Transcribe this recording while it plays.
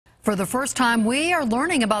For the first time, we are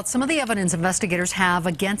learning about some of the evidence investigators have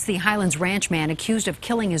against the Highlands Ranch man accused of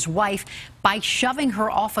killing his wife by shoving her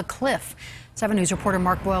off a cliff. 7 News reporter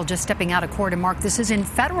Mark Boyle just stepping out of court. And Mark, this is in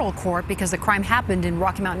federal court because the crime happened in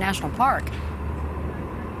Rocky Mountain National Park.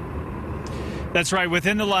 That's right.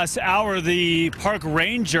 Within the last hour, the park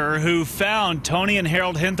ranger who found Tony and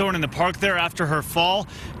Harold Hinthorn in the park there after her fall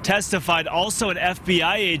testified. Also an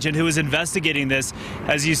FBI agent who is investigating this.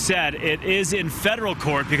 As you said, it is in federal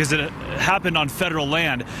court because it happened on federal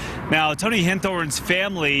land. Now, Tony Hinthorn's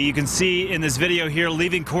family, you can see in this video here,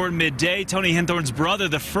 leaving court midday. Tony Hinthorn's brother,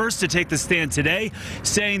 the first to take the stand today,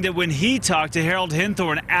 saying that when he talked to Harold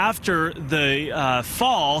Hinthorn after the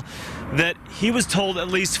fall, that he was told at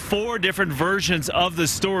least 4 different versions of the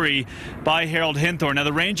story by Harold Hinthorn. Now,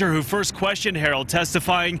 the ranger who first questioned Harold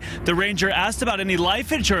testifying, the ranger asked about any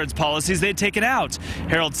life insurance policies they'd taken out.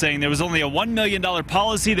 Harold saying there was only a $1 million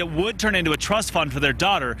policy that would turn into a trust fund for their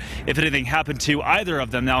daughter if anything happened to either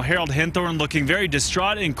of them. Now, Harold Hinthorn looking very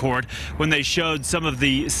distraught in court when they showed some of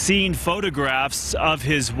the scene photographs of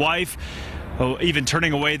his wife, even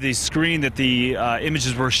turning away the screen that the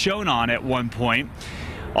images were shown on at one point.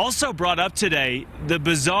 Also brought up today, the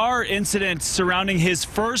bizarre incident surrounding his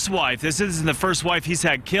first wife. This isn't the first wife he's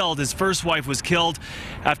had killed. His first wife was killed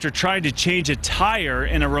after trying to change a tire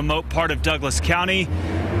in a remote part of Douglas County.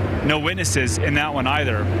 No witnesses in that one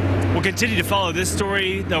either. We'll continue to follow this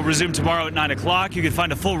story. They'll resume tomorrow at 9 o'clock. You can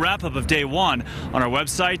find a full wrap-up of day one on our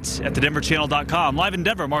website at thedenverchannel.com. Live in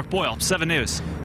Denver, Mark Boyle, 7 News.